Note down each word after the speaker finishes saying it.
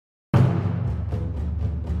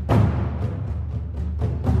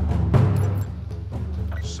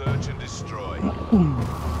Search and destroy.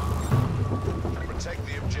 Protect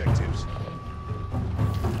the objectives.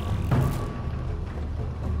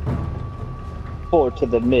 Forward to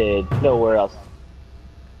the mid, nowhere else.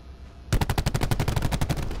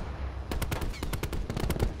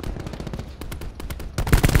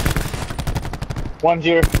 One's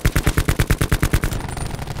here.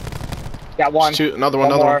 Got one. Two, another one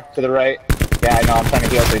another more one. to the right. Yeah, I know. I'm trying to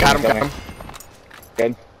heal. So Got him.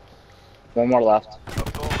 Good. One more left. A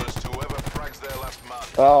bonus to whoever frags their last man.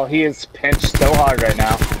 Oh, he is pinched so hard right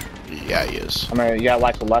now. Yeah, he is. I mean, you gotta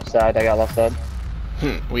watch the left side. I got left side.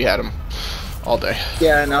 We had him all day.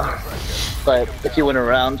 Yeah, I know. But if you went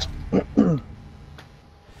around, want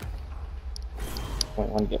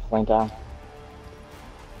to get flanked out.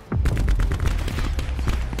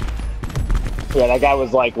 Yeah, that guy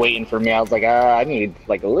was like waiting for me. I was like, I need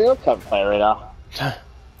like a little cover fire right now.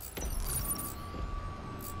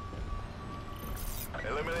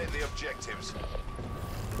 Eliminate the objectives.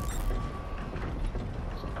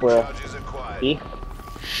 Where? Charges acquired. E?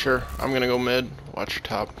 Sure, I'm gonna go mid. Watch your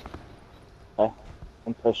top. Okay.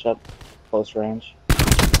 And push up close range.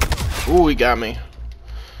 Ooh, he got me.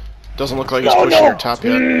 Doesn't look like he's pushing your top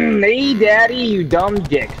yet. Hey, daddy, you dumb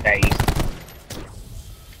dick face.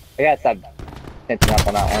 I gotta stop pinching up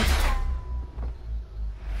on that one.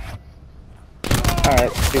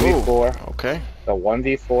 Alright, 2v4. Okay. So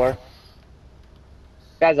 1v4.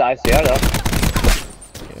 Guy's ICR though.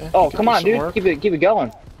 Yeah, Oh, come on, dude. Keep it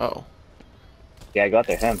going. Oh. Yeah, go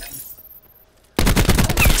after him.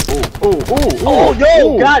 Oh,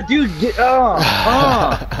 no! God, dude, get,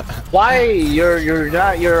 Why?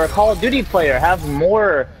 You're a Call of Duty player. Have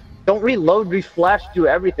more. Don't reload, reflash, do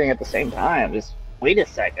everything at the same time. Just wait a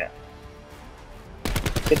second.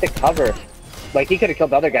 Get the cover. Like, he could have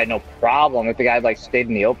killed the other guy, no problem, if the guy, like, stayed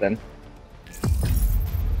in the open.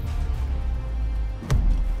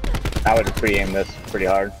 I would have pre-aimed this pretty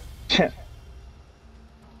hard.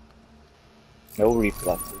 No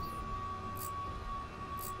reflexes.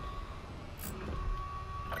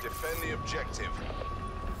 Defend the objective.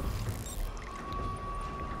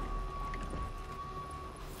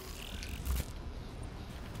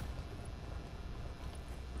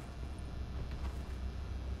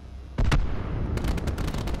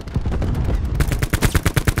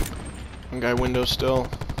 One guy window still.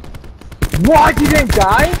 What? You didn't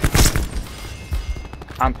die?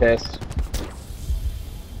 I'm pissed.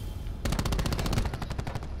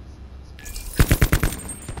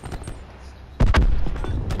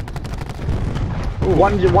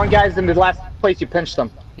 One guy's in the last place you pinched him.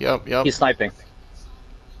 Yep. He's sniping.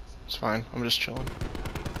 It's fine. I'm just chilling.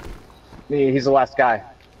 He's the last guy.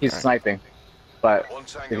 He's sniping. But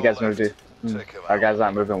if you guys move to, our guy's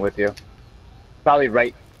not moving with you. Probably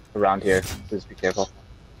right around here. Just be careful.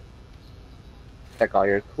 Check all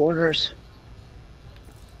your corners.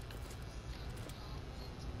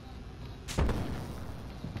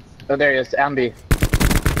 Oh, there he is, Ambi.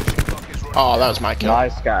 Oh, that was my kill.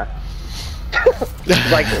 Nice guy.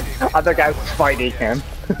 Like, other guy was fighting him.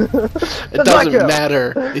 It doesn't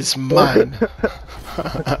matter. It's mine.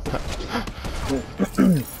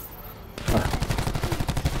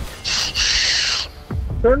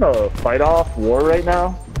 They're in a fight-off war right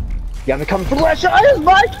now. You gotta come for the last shot. It's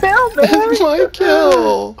my kill, man. It's my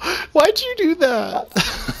kill. Why'd you do that?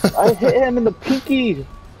 I hit him in the pinky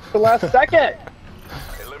the last second.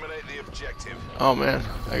 Eliminate the objective. Oh man,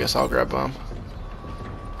 I guess I'll grab bomb.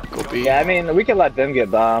 Go B. Yeah, I mean, we could let them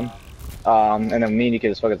get bomb. And then me and you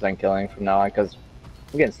can just focus on killing from now on, because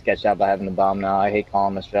we're getting sketched out by having the bomb now. I hate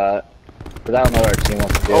calling the shot. Because I don't know what our team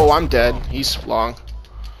wants to do. Oh, I'm dead. He's long.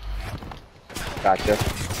 Gotcha.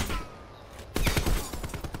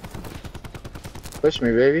 Push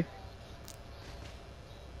me, baby.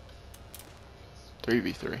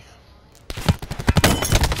 3v3.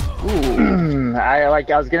 Ooh. I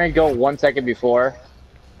was gonna go 1 second before,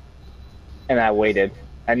 and I waited.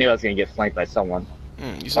 I knew I was gonna get flanked by someone.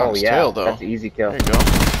 He's on his tail, though. That's an easy kill. There you go.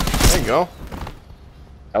 There you go.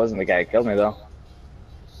 That wasn't the guy who killed me, though.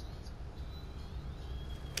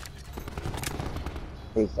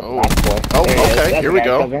 Oh, okay, here we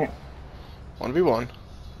go. 1v1.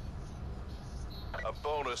 A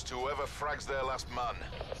bonus to whoever frags their last man.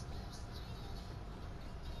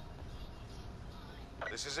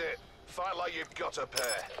 This is it. Fight like you've got a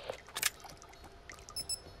pair.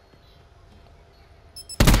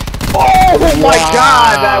 Oh my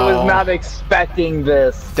god, I was not expecting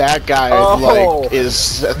this. That guy, like,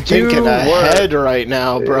 is thinking ahead right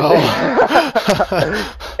now, bro.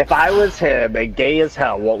 If I was him and gay as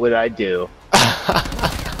hell, what would I do?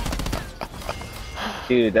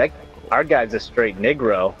 Dude, our guy's a straight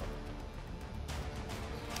Negro.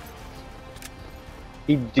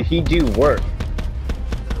 He do work.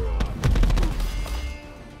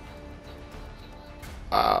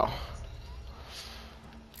 Wow.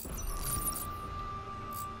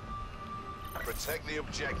 Protect the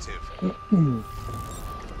objective.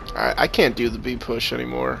 I can't do the B push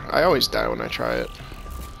anymore. I always die when I try it.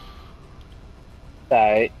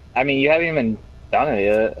 Alright. I mean, you haven't even done it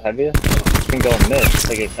yet, have you? You can go and miss,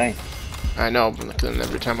 like your thing. I know, but then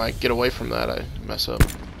every time I get away from that, I mess up.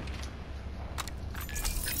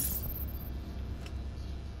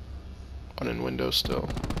 One in window still.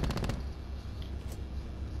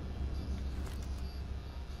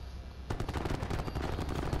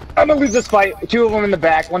 I'm gonna lose this fight. Two of them in the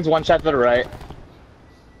back. One's one shot to the right.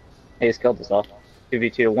 He just killed himself.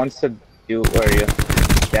 2v2. One's to do. Where are you?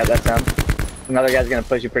 Yeah, that's him. Another guy's gonna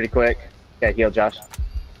push you pretty quick. Yeah, heal, Josh.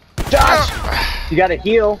 Josh! You gotta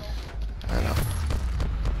heal. I know.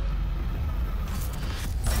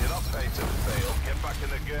 You're not paid to fail. Get back in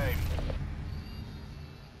the game.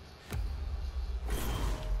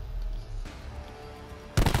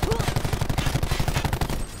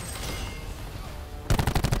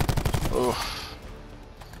 Oof.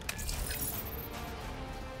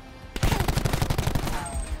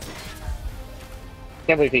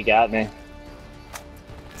 Can't believe he got me.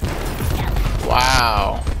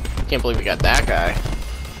 Wow. Can't believe we got that guy.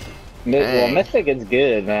 Well, Dang. Mystic is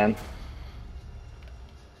good, man.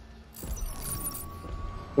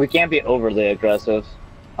 We can't be overly aggressive.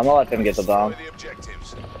 I'm gonna let them get the bomb. Destroy the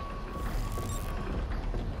objectives.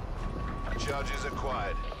 Charges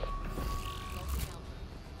acquired.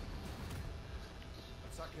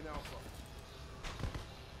 Attacking Alpha.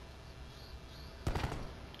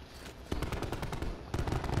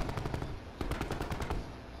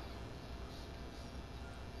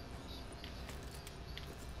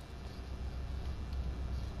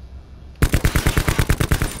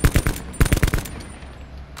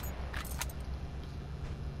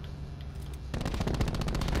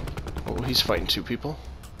 Oh, he's fighting two people.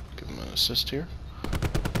 Give him an assist here.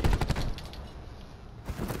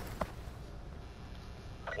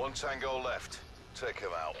 One tango left. Take him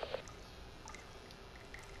out.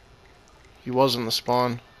 He was in the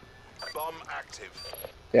spawn. Bomb active.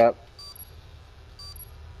 Yep.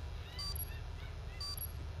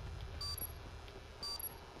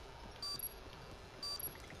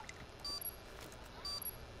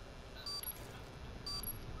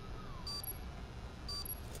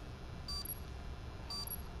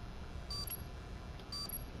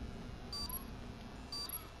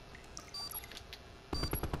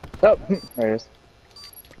 Oh, there it is.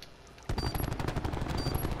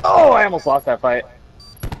 Oh, I almost lost that fight.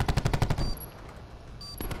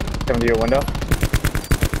 Coming to your window.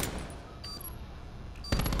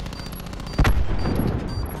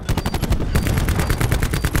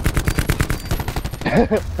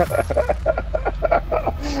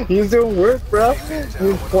 He's doing work, bro. He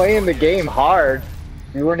was playing the game hard.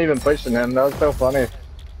 You weren't even pushing him. That was so funny.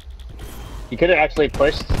 You could have actually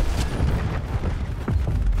pushed.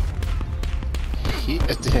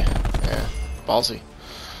 Yeah, ballsy.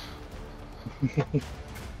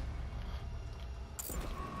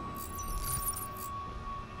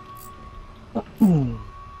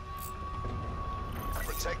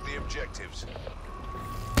 Protect the objectives.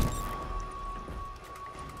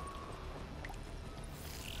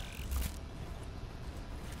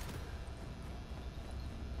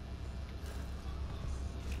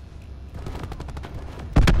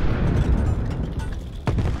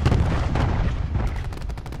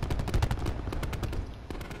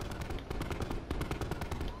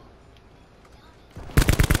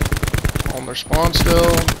 On their spawn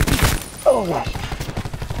still. Oh gosh.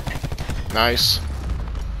 Nice.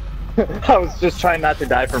 I was just trying not to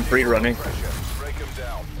die from free running. Pressure. Break him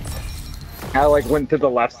down. I like went to the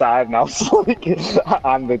left side and I was like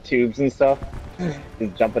on the tubes and stuff.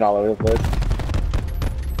 Just jumping all over the place.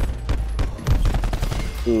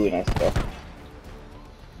 Ooh, nice stuff.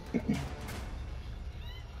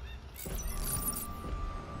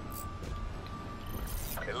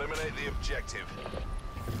 Eliminate the objective.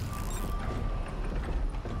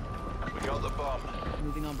 We got the bomb.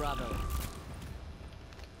 Moving on Bravo.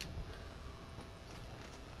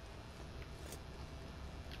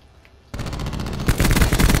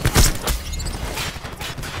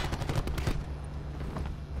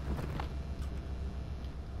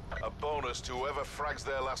 A bonus to whoever frags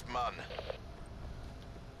their last man.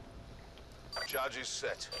 Charges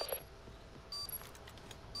set.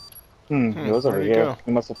 He was over where'd he here. go?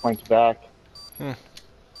 He must have flanked back.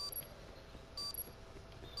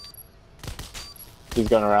 He's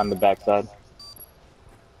going around the backside.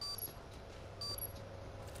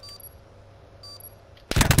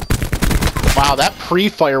 Wow, that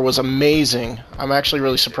pre-fire was amazing. I'm actually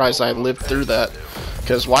really surprised I lived through that.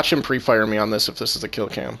 Because watch him pre-fire me on this if this is the kill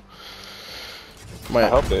cam. I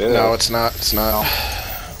hope it is. No, it's not. It's not.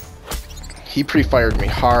 He pre-fired me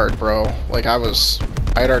hard, bro. Like I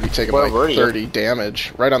had already taken like 30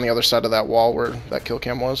 damage. Right on the other side of that wall where that kill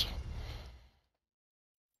cam was.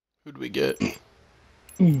 Who'd we get?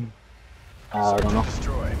 I don't know.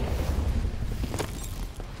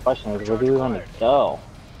 Question is, where do we want to go?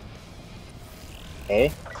 A?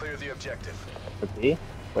 Clear the objective. Or B?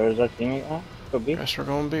 Where's our teammate at? Go B? Guess we're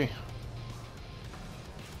going B.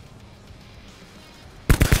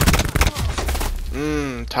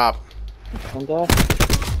 Top.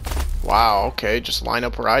 Wow, okay, just line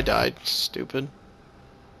up where I died. Stupid.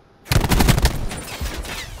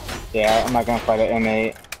 Yeah, I'm not gonna fight an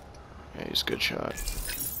M8. Yeah, he's a good shot.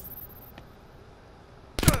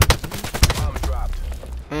 Bomb dropped.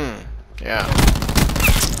 Yeah.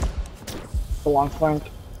 The long flank.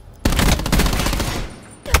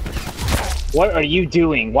 What are you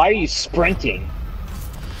doing? Why are you sprinting?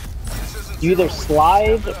 You either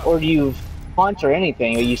slide or you punch or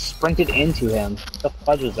anything, or you sprinted into him. What the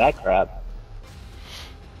fudge was that crap?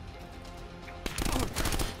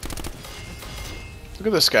 Look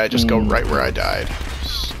at this guy just go right where I died.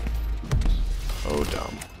 So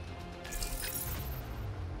dumb.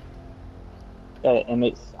 Got an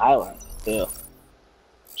M8 silence too.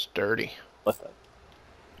 It's dirty. What the?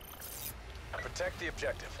 Protect the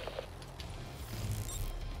objective.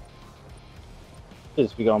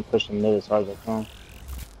 Just be going pushing mid as hard as I can.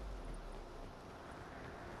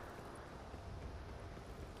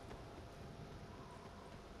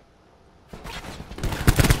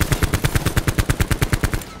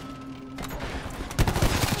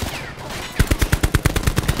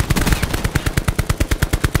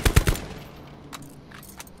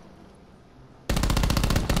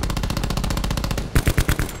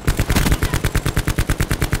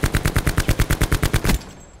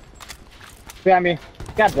 Yeah, I mean,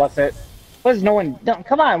 God bless it. What is no one? No,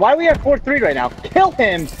 come on, why are we at 4-3 right now? Kill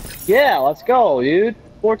him! Yeah, let's go, dude.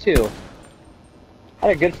 4-2. I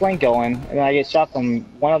had a good flank going, and then I get shot from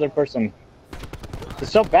one other person. They're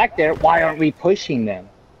still back there. Why aren't we pushing them?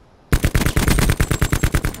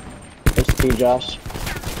 There's two, Josh.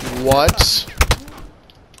 What?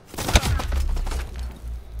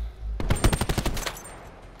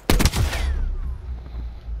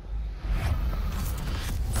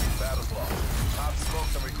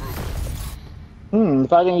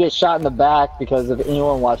 If I didn't get shot in the back because if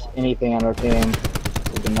anyone watched anything on our team,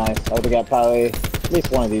 it would be nice. I would have got probably at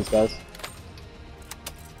least one of these guys.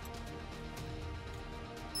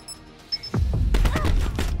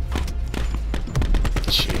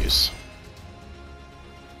 Jeez.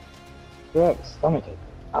 You have a stomach ache.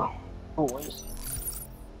 Oh, what is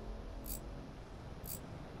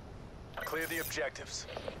it? Clear the objectives.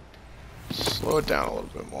 Slow it down a little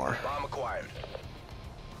bit more. Bomb acquired.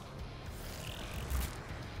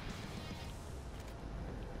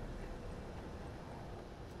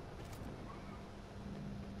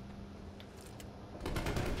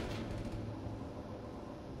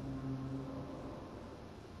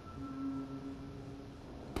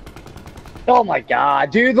 Oh my god,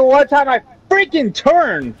 dude, the one time I freaking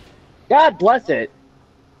turned! God bless it.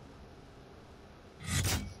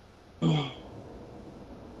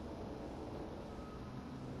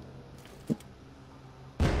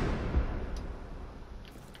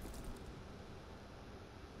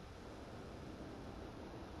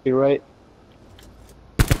 You're right.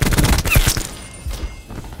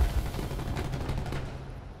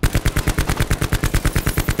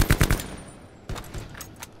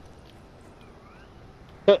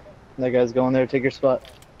 That guy's going there, take your spot.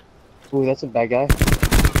 Ooh, that's a bad guy.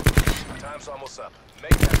 Time's almost up.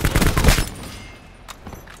 Make that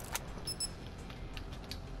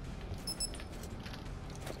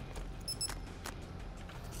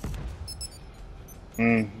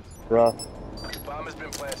Rough. bomb has been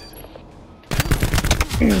planted.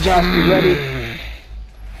 Josh, be ready.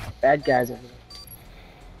 Bad guys over there.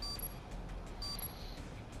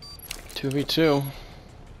 2v2.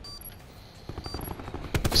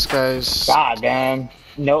 This guy's... God, man.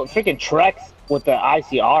 No, freaking Trex with the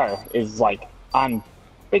ICR is like on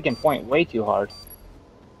freaking point way too hard.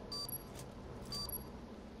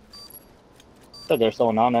 So there's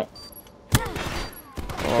someone on it.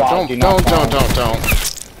 Oh, God, don't.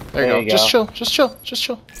 There you go. Just chill.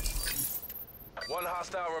 One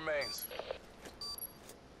hostile remains.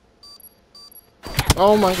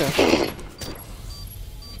 Oh my gosh.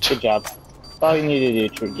 Good job. That's all you need to do,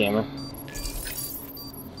 true gamer.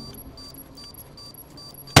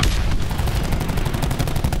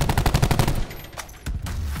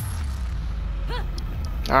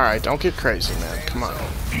 Alright, don't get crazy, man. Come on.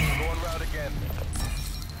 Going round again.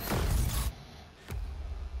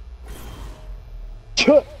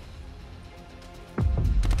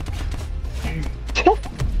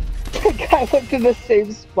 The guy went to the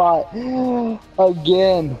same spot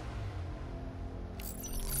again.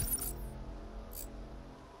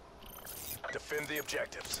 Defend the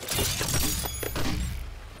objectives.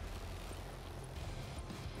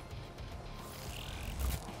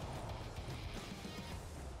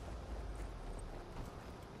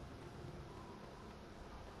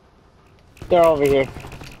 They're over here.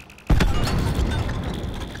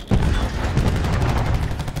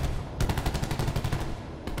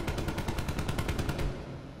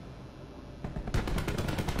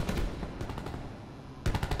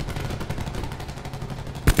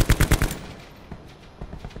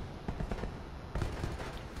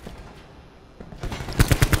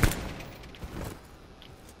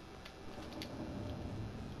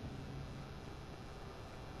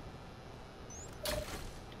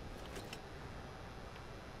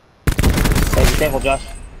 Hey, be careful, Josh.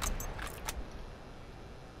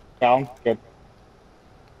 Down. Good.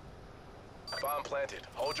 Bomb planted.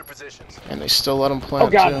 Hold your positions. And they still let him plant,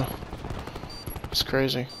 Oh, God. too. It's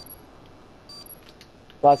crazy.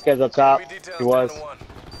 Last guy's up top. Enemy details He was. down to 1.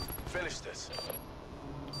 Finish this.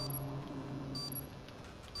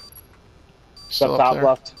 Still Up up top there.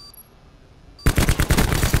 left.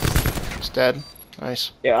 He's dead.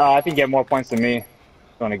 Nice. Yeah, I think you get more points than me. If you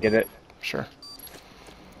want to get it. Sure.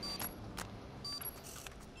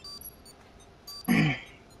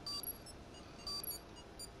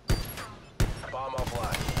 Bomb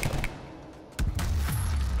offline.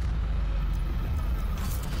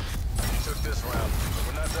 Took this round, but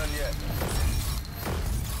we're not done yet.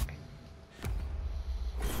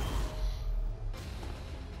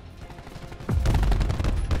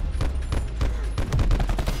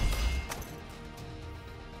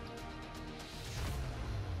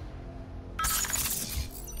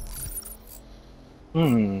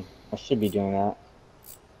 I should be doing that.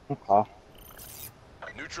 Okay.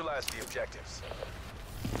 Neutralize the objectives.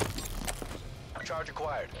 Charge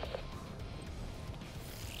acquired.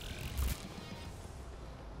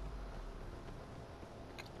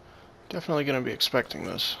 Definitely gonna be expecting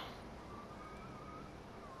this.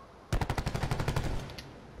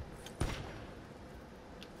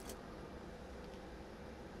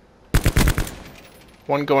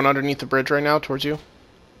 One going underneath the bridge right now towards you.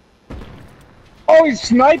 Oh, he's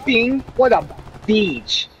sniping! What a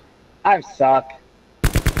beach! I suck.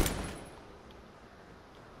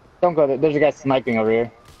 Don't go there. There's a guy sniping over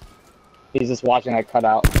here. He's just watching that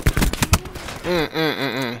cutout.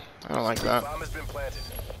 I don't like that. Bomb has been planted.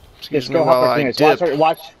 Excuse Just me go while help our I teammates. dip.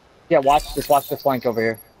 Just watch this flank over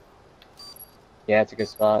here. Yeah, it's a good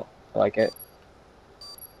spot. I like it.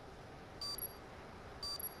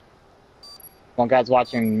 One guy's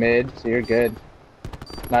watching mid, so you're good.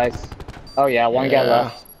 Nice. Oh yeah, one guy Yeah.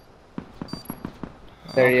 left.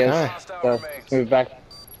 There he is. Okay. So, let's move back.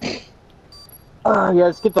 Yeah,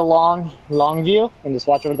 let's get the long view and just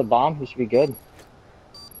watch over the bomb. We should be good.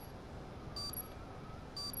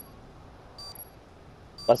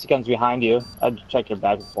 Unless he comes behind you, I'd check your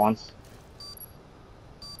back just once.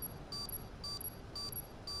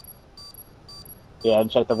 Yeah, I'd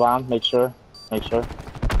check the bomb. Make sure. Alright, cool.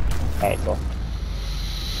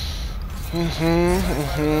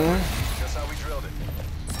 That's how we drilled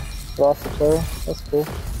it. Lost the player. That's cool.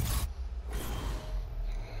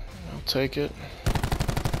 I'll take it.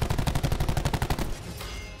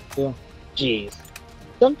 Yeah. Jeez.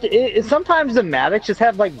 Sometimes the Mavics just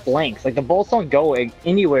have like blanks. Like the bolts don't go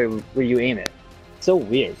anywhere where you aim it. It's so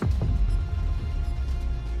weird.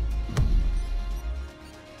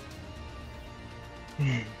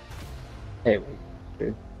 Hey, wait,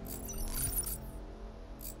 dude.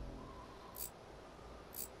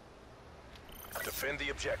 Defend the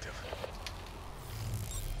objective.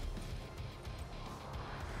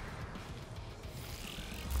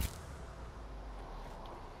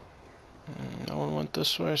 No one went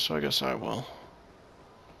this way, so I guess I will.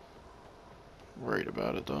 Worried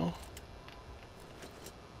about it though.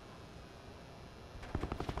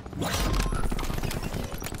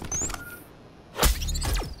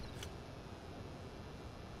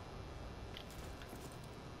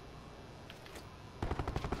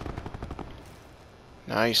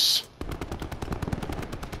 Nice.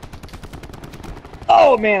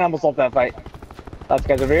 Oh man, I almost lost that fight. Last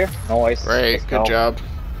guy's over here. Nice. Great, Let's good go. job.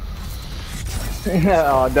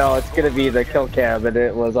 Oh no, it's gonna be the kill cam, and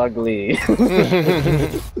it was ugly.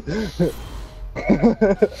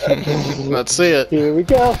 Let's see it. Here we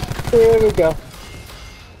go. Here we go.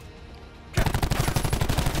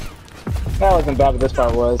 That wasn't bad, but this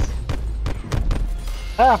part was.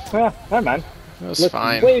 Never mind. That was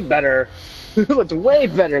fine. Way better. Looked way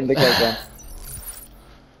better in the kill.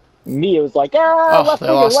 Me, it was like, oh, they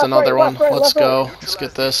lost another one. Let's go. Right. Let's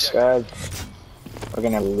get this. Good. We're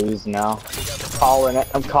gonna lose now. Calling it.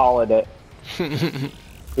 I'm calling it.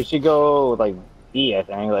 We should go like B, I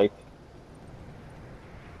think. Like,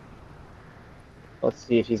 let's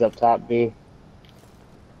see if he's up top B.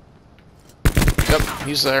 Yep,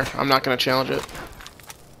 he's there. I'm not gonna challenge it.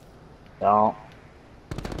 Don't.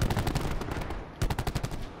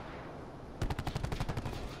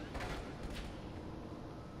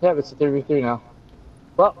 Yeah, it's a 3v3 now.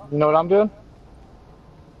 Well, you know what I'm doing?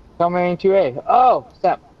 Coming to A. Oh,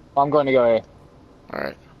 snap. I'm going to go A.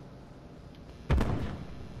 Alright.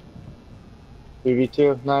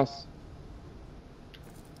 3v2, nice.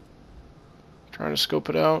 Trying to scope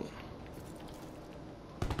it out.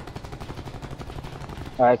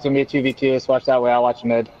 Alright, it's gonna be a 2v2. Let's watch that way. I'll watch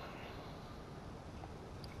mid.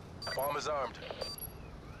 Bomb is armed.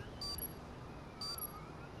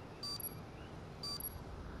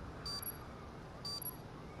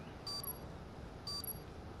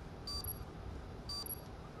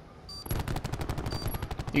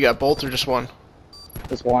 You got both or just one?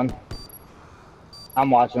 Just one. I'm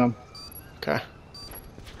watching him. Okay.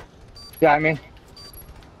 Yeah, I mean.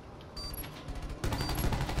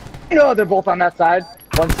 No, they're both on that side.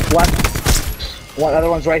 One's left. One other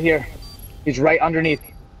one's right here. He's right underneath.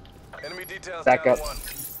 Enemy details Back down up. one.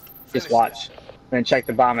 Just watch. Then check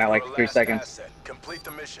the bomb at like Your 3 last seconds. asset. Complete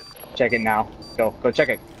the mission. Check it now. Go check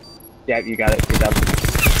it. Yeah, you got it. Good job.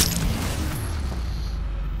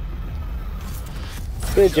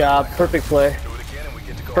 Good job. Perfect play. Do it again and we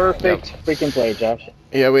get to go. Perfect freaking play, Josh.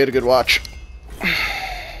 Yeah, we had a good watch.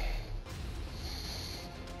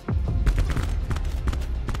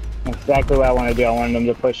 Exactly what I want to do. I wanted them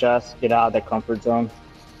to push us, get out of the comfort zone.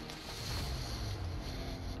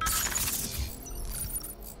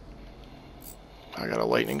 I got a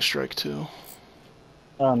lightning strike too.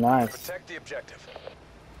 Oh, nice. Protect the objective.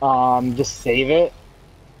 Just save it.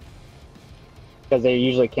 Because they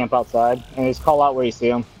usually camp outside. And just call out where you see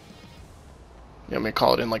them. You want me to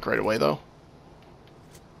call it in like right away though?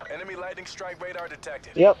 Enemy lightning strike radar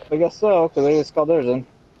detected. Yep, I guess so, because they just called theirs in.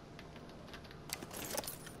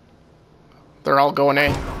 They're all going A.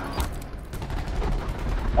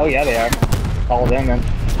 Oh yeah, they are. Call them in.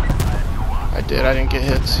 I didn't get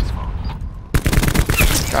hits.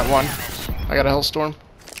 Got one. I got a Hellstorm.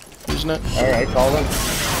 Using it. Alright, call them.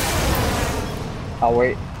 I'll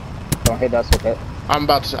wait. Don't hit us with it. I'm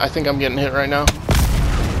about to, I think I'm getting hit right now.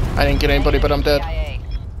 I didn't get anybody, but I'm dead.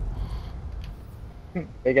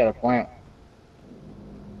 They got a plant.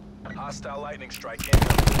 Hostile lightning strike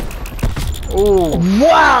incoming. Ooh.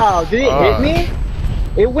 Wow! Did it hit me?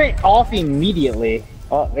 It went off immediately.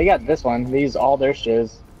 Oh, they got this one. They used all their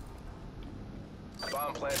shiz.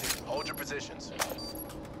 Bomb planted. Hold your positions.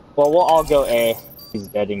 Well, we'll all go A. He's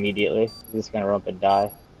dead immediately. He's just gonna run up and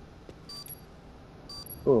die.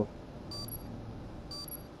 Ooh.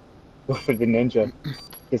 Go for the ninja.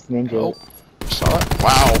 This ninja. Oh, saw it.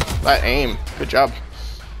 Wow, that aim. Good job.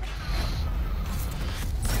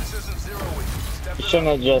 This isn't 0 week. Step You it shouldn't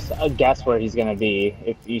up. have just guessed where he's gonna be.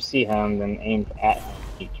 If you see him, then aim at him.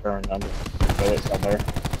 He turned under it somewhere.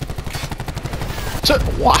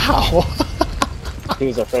 Wow. He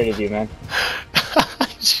was afraid of you, man.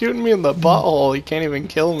 He's shooting me in the butthole. He can't even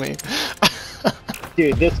kill me.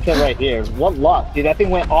 Dude, this kill right here. What luck. Dude, that thing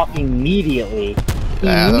went off immediately.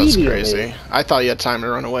 Yeah, that was crazy. I thought you had time to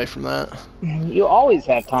run away from that. You always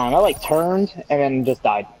have time. I like turned and then just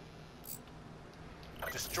died.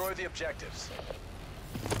 Destroy the objectives.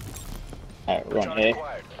 Alright, run Drone A. Is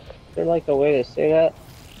acquired. there like a way to say that?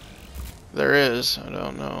 There is. I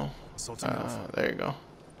don't know. There you go.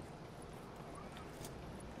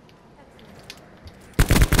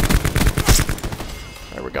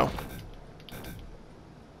 There we go.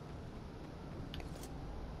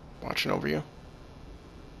 Watching over you.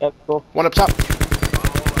 Yep, cool. One up top.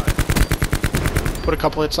 Put a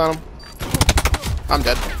couple hits on him. I'm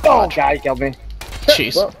dead. Oh, God, he killed me.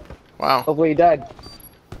 Jeez. Well, Wow. hopefully he died.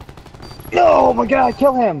 Oh my God,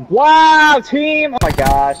 kill him! Wow, team! Oh my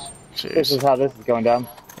gosh. This Jeez. is how this is going down.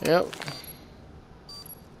 Yep.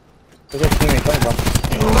 Where's that teammate coming from?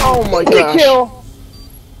 Oh my Big gosh. kill!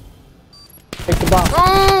 Take the bomb.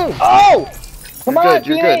 Oh! Oh! Come You're on, good,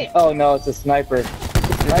 you're teammate! good. Oh no, it's a sniper. It's a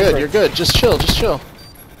You're sniper. good, you're good. Just chill, just chill.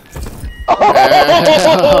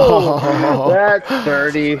 Oh, that's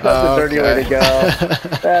dirty. That's a dirty way to go.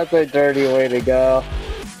 That's a dirty way to go.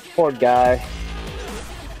 Poor guy.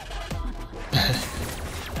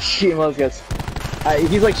 She almost gets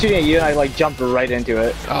He's like shooting at you, and I like jumped right into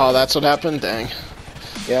it. Oh, that's what happened? Dang.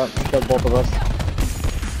 Yep, killed both of us.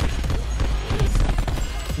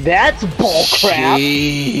 That's bullcrap!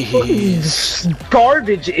 Jeez. What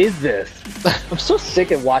garbage is this? I'm so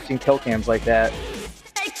sick of watching kill cams like that.